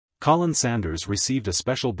Khalen Sanders received a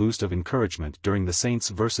special boost of encouragement during the Saints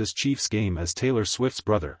vs. Chiefs game as Taylor Swift's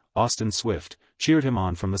brother, Austin Swift, cheered him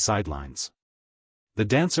on from the sidelines. The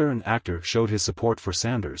dancer and actor showed his support for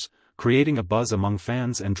Sanders, creating a buzz among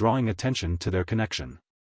fans and drawing attention to their connection.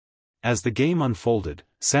 As the game unfolded,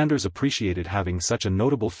 Sanders appreciated having such a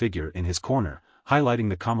notable figure in his corner, highlighting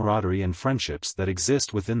the camaraderie and friendships that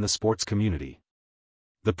exist within the sports community.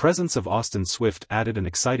 The presence of Austin Swift added an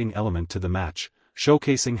exciting element to the match,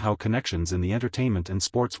 showcasing how connections in the entertainment and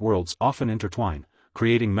sports worlds often intertwine,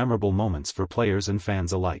 creating memorable moments for players and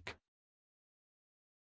fans alike.